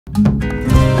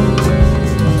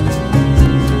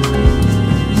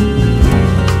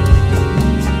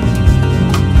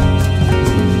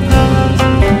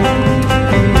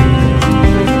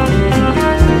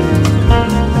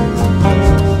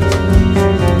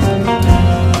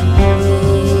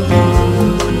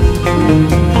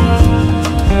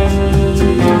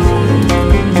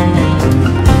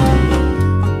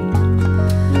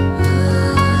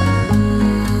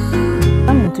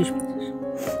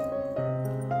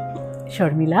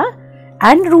Sharmila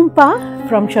and Rumpa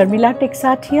from Sharmila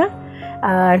Texart here.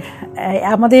 আর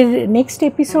আমাদের next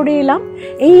এপিসোডে এলাম।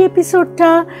 এই এপিসোডটা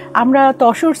আমরা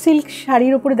তসর সিল্ক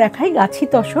শাড়ির উপরে দেখাই, গাছি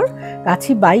তসর,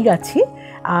 গাছি বাই গাছি।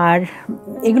 আর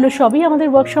এগুলো সবই আমাদের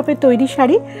ওয়ার্কশপে তৈরি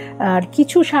শাড়ি। আর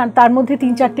কিছু তার মধ্যে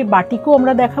 3-4টে বাটিকও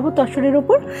আমরা দেখাবো তসরের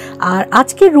ওপর। আর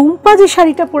আজকে রুম্পা যে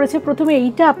শাড়িটা পরেছে, প্রথমে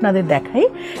এইটা আপনাদের দেখাই।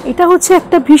 এটা হচ্ছে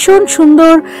একটা ভীষণ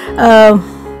সুন্দর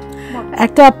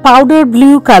একটা পাউডার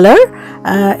ব্লু কালার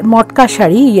মটকা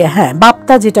শাড়ি, হ্যাঁ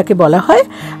বাপ্তা যেটাকে বলা হয়।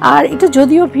 আর এটা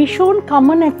যদিও ভীষণ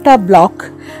কমন একটা ব্লক,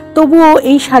 তবুও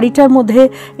এই শাড়িটার মধ্যে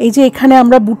এই যে এখানে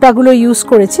আমরা বুটাগুলো ইউজ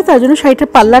করেছি, তার জন্য শাড়িটার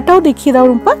পাল্লাটাও দেখিয়ে দাও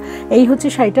রুম্পা। এই হচ্ছে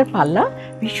শাড়িটার পাল্লা,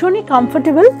 ভীষণই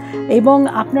কমফোর্টেবল এবং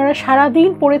আপনারা সারাদিন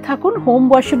পরে থাকুন। Home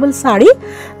washable sari,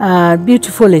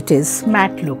 beautiful it is,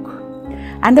 mat look.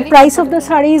 And the price of the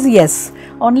sari is yes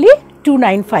only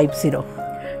 2950.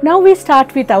 Now we start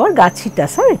with our Gachhi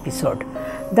TUSSAR episode.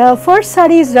 The first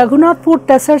saree is Raghunathpur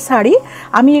TUSSAR saree.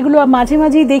 আমি এগুলো মাঝে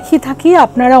মাঝেই দেখিয়ে থাকি,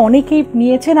 আপনারা অনেকেই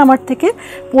নিয়েছেন আমার থেকে,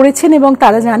 পড়েছেন এবং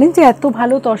তারা জানেন যে এত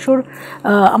ভালো তসর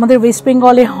আমাদের ওয়েস্ট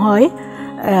বেঙ্গলে হয়।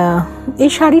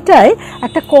 এই শাড়িটায়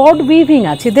একটা কর্ড উইভিং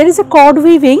আছে। There is a cord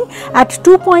weaving at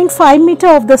 2.5 meter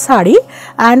of the saree,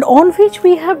 and on which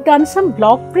we have done some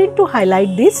block print to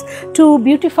highlight this, to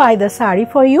beautify the saree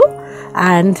for you.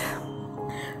 And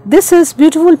this is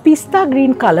beautiful pista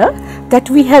green color that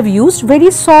we have used.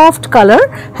 Very soft color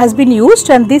has been used,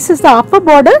 and this is the upper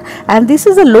border and this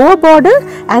is the lower border,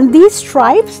 and these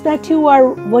stripes that you are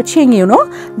watching, you know,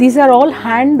 these are all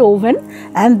hand woven,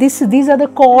 and these are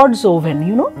the cords woven,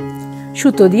 you know,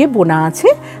 সুতো দিয়ে বোনা আছে।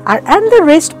 and the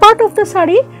rest part of the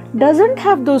saree doesn't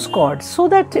have those cords, so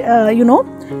that you know,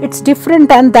 it's different,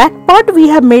 and that part we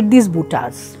have made these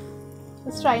butas.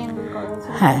 It's triangle colors.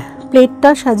 হ্যাঁ, প্লেটটা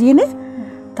সাজিয়ে নে,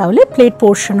 তাহলে plate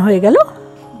portion হয়ে গেল।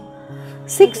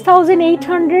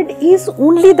 6800 is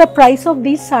only the price of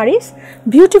these sarees.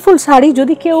 Beautiful sari,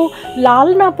 যদি কেউ লাল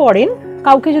না পরেন,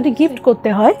 কাউকে যদি গিফট করতে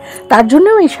হয়, তার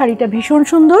জন্যও এই শাড়িটা ভীষণ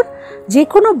সুন্দর, যে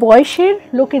কোনো বয়সের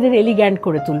লোকেদের এলিগ্যান্ট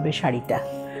করে তুলবে শাড়িটা।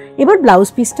 এবার ব্লাউজ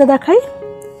পিসটা দেখাই।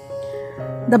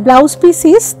 The blouse piece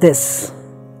is this,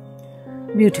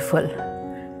 beautiful,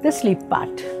 the sleeve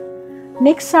part.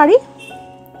 Next saree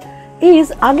is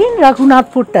again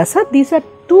Raghunathpur TUSSAR. These are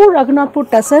 2 Raghunathpur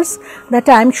TUSSARs that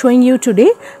I am showing you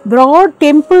today. Broad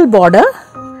temple border,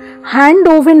 hand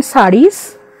woven sarees.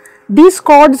 These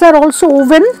cords are also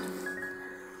woven,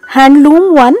 handloom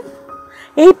one.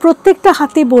 এই প্রত্যেকটা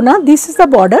হাতে বোনা। This is the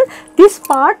border. This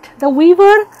part the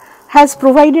weaver has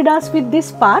provided us with this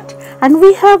part, and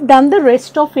we have done the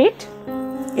rest of it.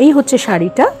 এই হচ্ছে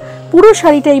শাড়িটা, পুরো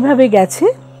শাড়িটা এইভাবে গেছে।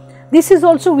 This is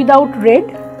also without red.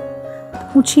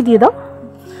 মুছিয়ে দিয়ে দাও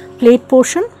প্লেট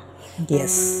পোর্শন।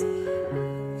 ইয়েস,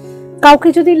 কাউকে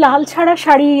যদি লাল ছাড়া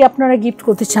শাড়ি আপনারা গিফট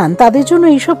করতে চান, তাদের জন্য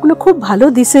এইসবগুলো খুব ভালো।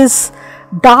 This is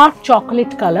dark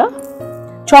chocolate colour,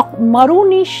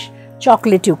 maroonish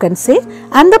chocolate you can say.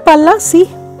 And the palla, see,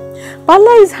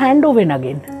 palla is hand woven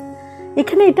again.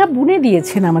 এখানে এটা বুনে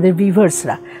দিয়েছেন আমাদের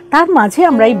ভিভার্সরা, তার মাঝে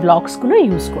আমরা এই ব্লকসগুলো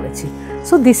ইউজ করেছি।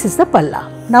 সো দিস ইজ দ্য পাল্লা।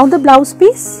 নাও the blouse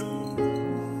piece.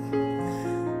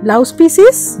 Blouse piece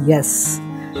is, yes,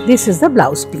 this is the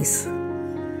blouse piece.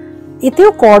 এতেও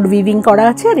কর্ড উইভিং করা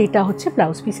আছে, আর এটা হচ্ছে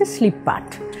ব্লাউজ পিসের slip part.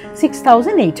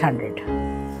 6800.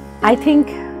 I think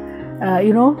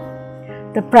you know,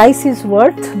 the price is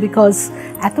worth, because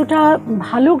এতটা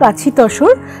ভালো গাছি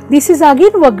tussar. This is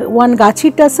again one Gachhi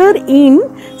TUSSAR in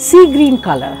sea green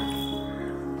color.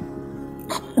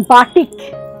 Batik,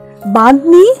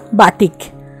 bandhni batik.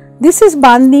 This is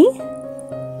bandhni.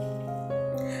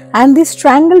 And this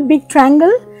triangle, big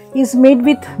triangle, is made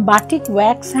with batik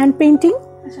wax hand painting.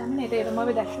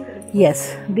 Yes,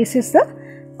 this is the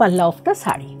palla of the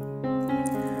saree.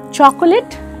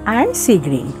 Chocolate and sea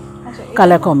green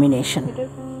color combination.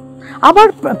 Our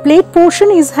plate portion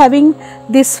is having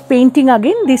this painting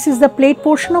again. This is the plate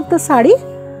portion of the saree.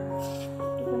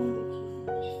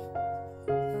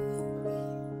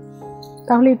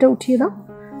 তাহলে এটা উঠিয়ে দাও।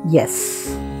 Yes,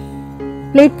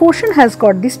 plate portion has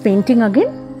got this painting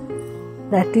again.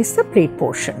 That is the plate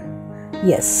portion.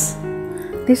 Yes,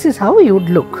 this is how you would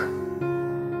look.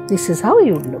 This is how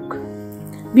you would look.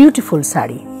 Beautiful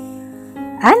saree.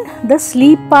 and the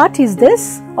sleeve part is this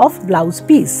of blouse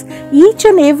piece. Each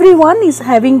and every one is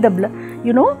having the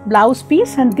blouse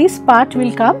piece, and this part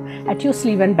will come at your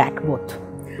sleeve and back both.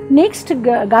 Next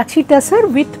Gachhi tussar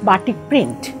with batik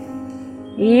print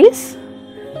is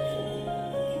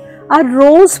a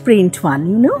rose print one,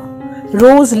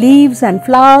 rose leaves and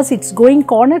flowers. It's going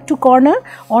corner to corner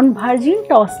on virgin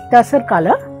tussar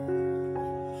color.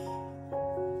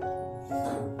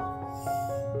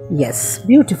 Yes,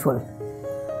 beautiful.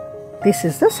 This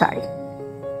is the saree.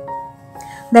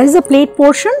 There is a plate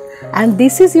portion, and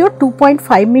this is your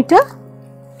 2.5 meter.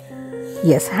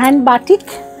 Yes, hand batik.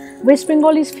 West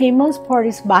Bengal is famous for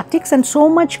its batiks, and so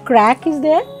much crack is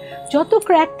there. Joto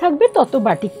crack thakbe toto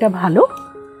batik ta bhalo.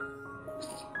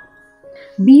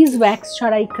 Beeswax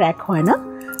charai crack hoy na.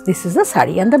 This is the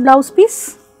saree, and the blouse piece.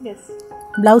 Yes.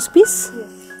 Blouse piece.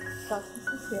 Yes. Blouse piece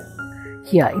is here.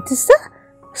 Here it is the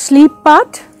sleeve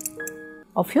part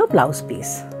of your blouse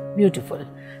piece. Beautiful.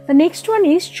 The next one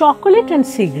is chocolate and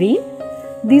sea green.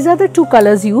 These are the two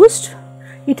colors used.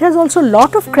 It has also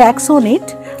lot of cracks on it.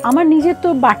 আমার নিজের তো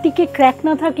বাটিকে crack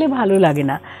না থাকলে ভালো লাগে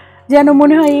না, যেন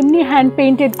মনে হয় এমনি হ্যান্ড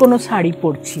পেইন্টেড কোনো শাড়ি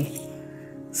পরছি।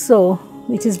 So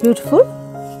it is beautiful.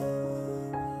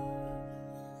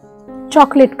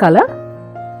 Chocolate color.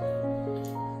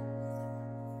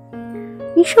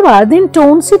 এইসব আর্দেন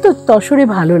টোনসই তো তসরে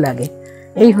ভালো লাগে।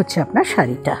 এই হচ্ছে আপনার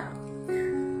শাড়িটা।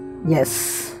 Yes,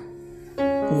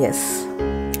 yes,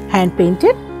 hand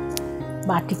painted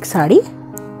batik saree,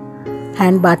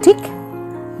 hand batik,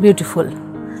 beautiful.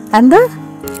 And the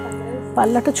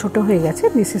palla ta choto hoye geche.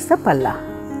 This is the palla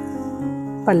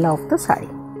of the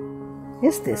saree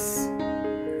is this,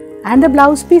 and the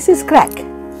blouse piece is crack.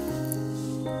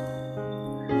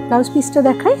 Blouse piece ta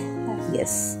dekhai.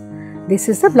 Yes, this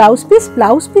is the blouse piece.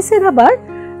 Blouse piece er abar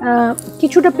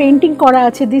kichuta painting kora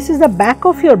ache. This is the back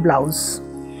of your blouse.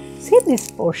 See this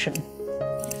portion.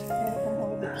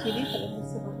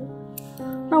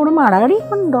 না ওরা মারামারি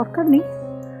কোনো দরকার নেই।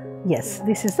 Yes,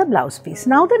 this is the blouse piece.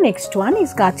 Now the next one is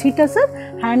Gachhi tussar,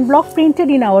 hand block printed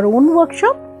in our own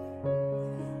workshop.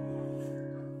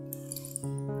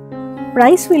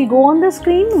 Price will go on the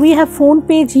screen. We have phone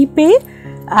pay, GPay,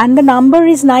 and the number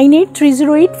is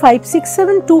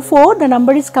 9830856724. The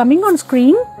number is coming on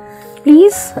screen.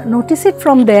 Please notice it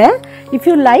from there. If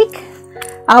you like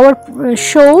our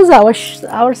shows,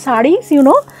 our sarees,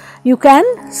 you can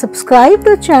subscribe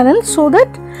the channel so that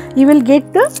you will get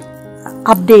the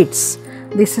updates.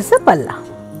 This is the palla.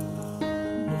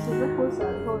 This is the full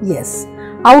saree. Yes,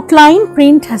 outline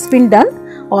print has been done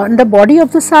on the body of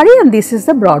the saree, and this is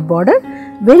the broad border.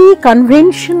 Very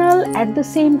conventional, at the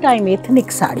same time ethnic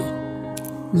saree.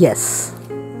 Yes,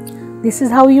 this is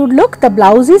how you look. The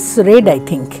blouse is red, I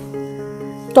think.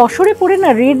 তসরে পরে না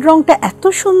red রংটা এত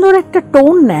সুন্দর একটা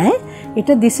tone নেয়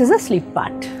এটা। This is a slip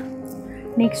part.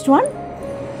 Next one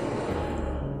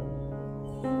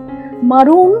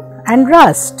maroon and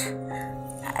rust.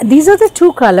 These are the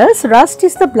two colors. Rust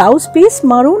is the blouse piece,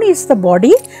 maroon is the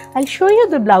body. I'll show you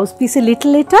the blouse piece a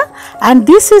little later. And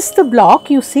this is the block,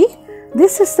 you see.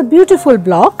 This is the beautiful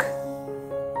block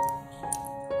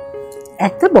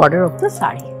at the border of the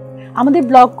saree. আমাদের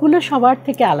ব্লকগুলো সবার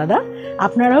থেকে আলাদা,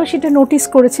 আপনারাও সেটা notice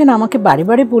করেছেন, আমাকে বারে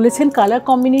বারে বলেছেন colour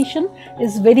combination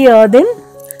is very আর্দেন,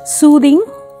 soothing.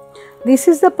 This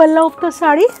is the পাল্লা of the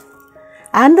sari,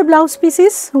 and the blouse piece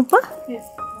is Rupa? Yes.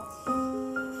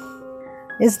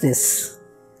 Is this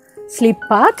sleeve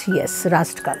part? Yes,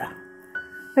 rust color.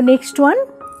 The next one,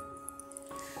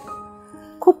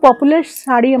 খুব popular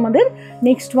saree আমাদের.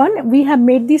 Next one, we have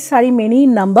made this saree many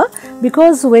in number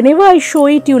because whenever I show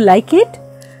it you like it.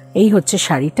 এই হচ্ছে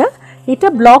শাড়িটা। এটা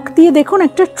block দিয়ে দেখুন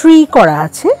একটা tree করা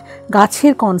আছে,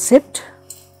 গাছের কনসেপ্ট।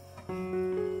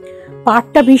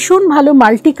 পার্টটা ভীষণ ভালো,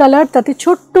 মাল্টি কালার, তাতে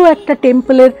ছোট্ট একটা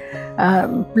টেম্পলের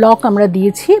ব্লক আমরা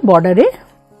দিয়েছি বর্ডারে।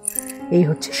 এই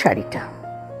হচ্ছে শাড়িটা।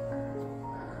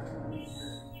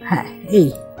 হ্যাঁ,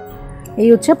 এই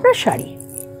হচ্ছে আপনার শাড়ি,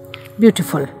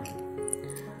 বিউটিফুল।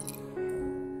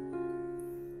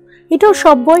 এটাও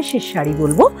সব বয়সের শাড়ি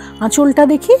বলবো। আঁচলটা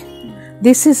দেখি,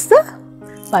 this is the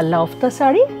palla of the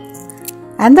saree,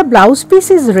 and the blouse piece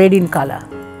is red in color.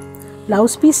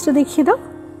 Blouse piece to dekhiye dao.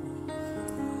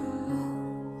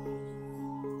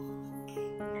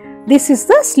 This is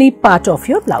the sleeve part of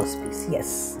your blouse piece. Yes.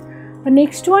 The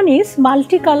next one is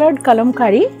multicolored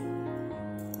kalamkari,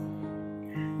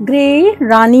 grey,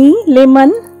 rani,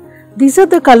 lemon. These are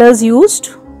the colors used.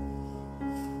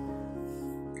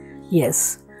 Yes.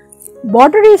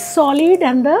 Border is solid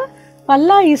and the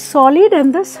palla is solid, and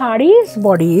the saree's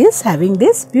body is having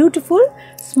this beautiful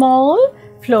small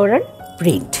floral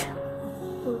print.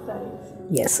 Full sarees.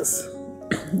 Yes.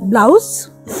 Blouse.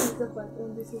 This is the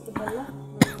is the palla.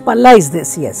 Palla is this,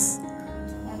 yes.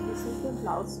 And this is the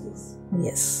blouse piece.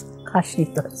 Yes,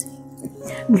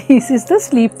 this is the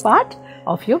sleeve part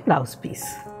of your blouse piece.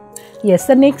 Yes,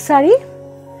 the next saree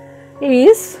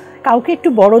is কাউকে একটু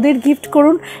বড়দের gift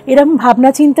করুন এরকম ভাবনা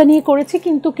চিন্তা নিয়ে করেছি,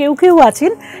 কিন্তু কেউ কেউ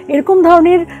আছেন এরকম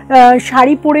ধরনের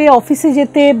শাড়ি পরে অফিসে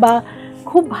যেতে বা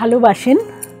খুব ভালোবাসেন।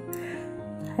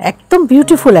 একদম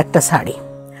বিউটিফুল একটা sari.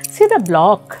 C the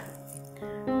block,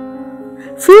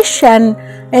 fish and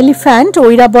elephant,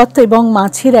 Airavat এবং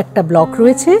মাছের একটা ব্লক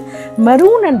রয়েছে।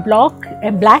 maroon and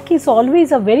black is always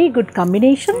a very good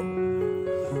combination.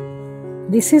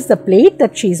 This is the plate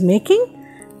that she is making.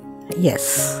 Yes,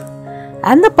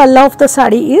 and the palla of the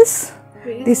saree is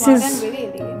Very this smart is and very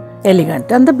elegant. elegant,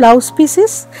 and the blouse piece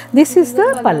is this is the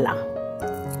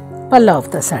palla of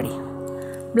the saree.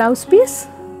 Blouse piece,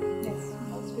 Yes,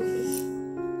 blouse piece is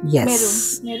yes,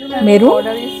 maroon and Maroon. the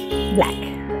border is black,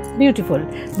 beautiful.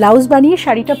 Blouse বানিয়ে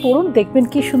শাড়িটা পরুন, দেখবেন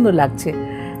কি সুন্দর লাগছে।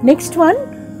 Next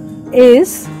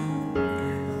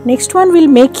one will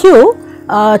make you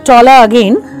টলা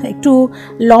again, একটু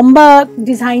লম্বা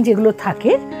design যেগুলো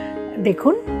থাকে।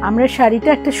 দেখুন আমরা শাড়িটা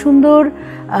একটা সুন্দর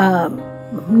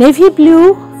navy blue,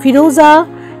 Firoza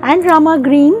and rama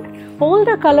green, all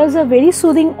the colors are very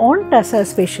soothing on tussar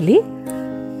especially.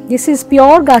 This is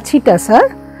pure Gachhi tussar.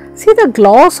 See the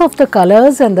gloss of the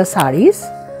colors and the sarees.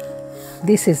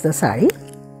 This is the saree.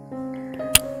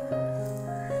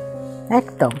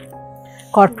 Ekdom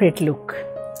corporate look.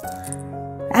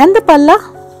 And the palla,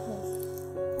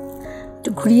 to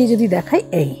ঘুরিয়ে যদি দেখাই,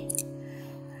 এই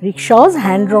rickshaws,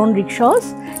 hand drawn rickshaws,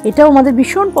 এটাও আমাদের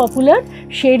ভীষণ popular,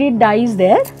 shaded dyes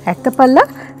there. একটা পাল্লা,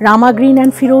 rama green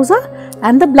and firoza,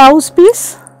 and the blouse piece,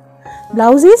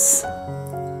 blouse is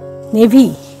navy,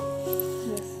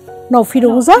 no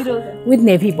firoza with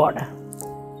navy border.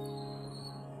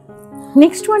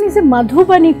 Next one is a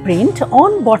madhubani print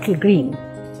on bottle green.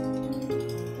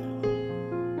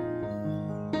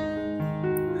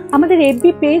 আমাদের FB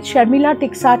page Sharmila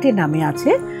Texart এর নামে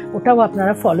আছে, ওটাও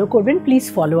আপনারা follow করবেন। Please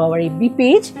follow our FB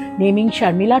page naming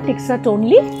Sharmila Texart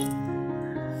only.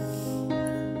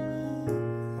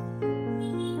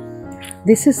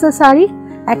 This is the saree.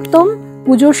 একদম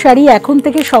পুজোর শাড়ি এখন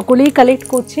থেকে সকলেই কালেক্ট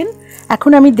করছেন।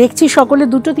 এখন আমি দেখছি সকলে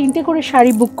 2-3টে করে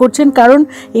শাড়ি বুক করছেন, কারণ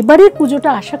এবারের পুজোটা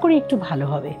আশা করি একটু ভালো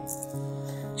হবে,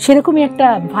 সেরকমই একটা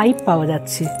ভাইব পাওয়া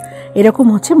যাচ্ছে। এরকম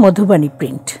হচ্ছে Madhubani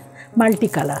print,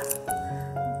 multi colour,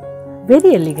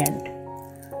 very elegant.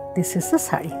 This is the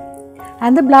saree.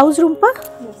 And the blouse, Rumpa?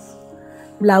 yes.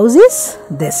 Blouse is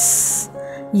this.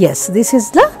 Yes, this is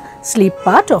the sleeve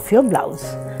part of your blouse.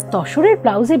 তসরের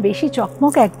ব্লাউজে বেশি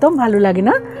চকমক একদম ভালো লাগে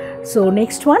না। সো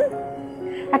নেক্সট ওয়ান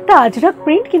একটা আজরাক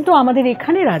প্রিন্ট, কিন্তু আমাদের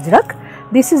এখানের Ajrak.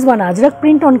 This is one Ajrak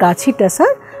print on Gachhi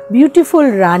tussar, beautiful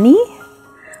Rani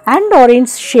and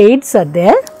orange shades are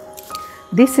there.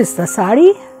 This is the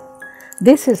saree.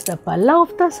 This is the palla of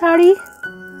the saree.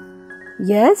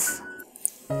 Yes,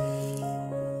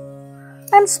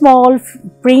 and small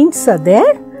prints are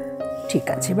there. ঠিক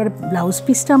আছে, এবার blouse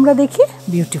পিসটা আমরা দেখি।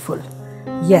 Beautiful.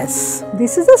 Yes,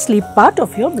 this is the sleeve part of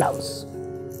your blouse.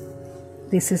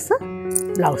 This is the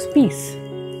blouse piece.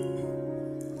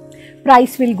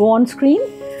 Price will go on screen,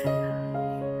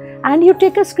 and you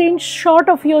take a screenshot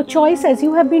of your choice as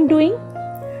you have been doing,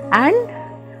 and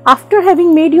after having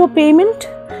made your payment,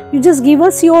 you just give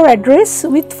us your address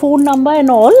with phone number and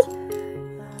all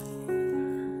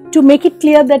to make it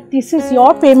clear that this is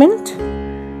your payment.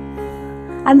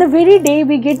 And the very day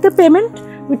we get the payment,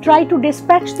 we try to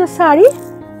dispatch the saree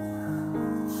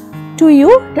to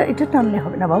you. Eta tanle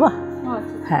hobe na baba.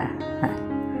 Ha.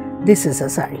 This is a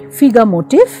saree, figure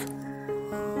motif.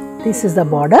 This is the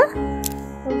border,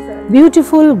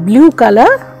 beautiful blue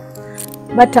color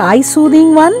but eye soothing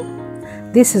one.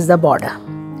 This is the border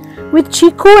with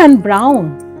chico and brown.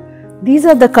 These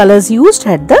are the colors used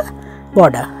at the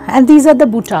border, and these are the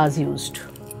buttas used.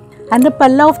 And the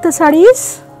palla of the saree is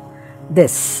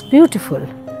this beautiful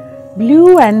blue,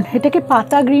 and etake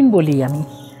pata green boli ami,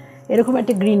 erokom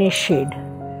ekta greenish shade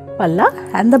palla,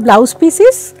 and the blouse piece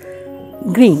is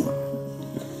green.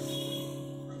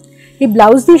 এই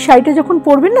blouse দিয়ে শাড়িটা যখন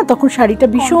পরবেন না, তখন শাড়িটা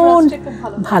ভীষণ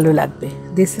ভালো লাগবে।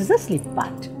 This is the sleeve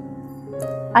part.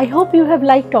 I hope you have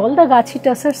liked all the Gachhi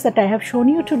tussars that I have shown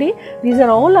you today. These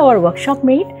are all our workshop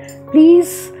made.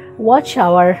 Please watch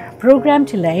our program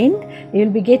till the end. You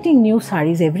will be getting new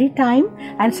sarees every time,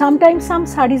 and sometimes some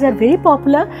sarees are very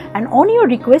popular, and on your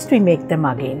request we make them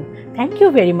again. Thank you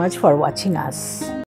very much for watching us.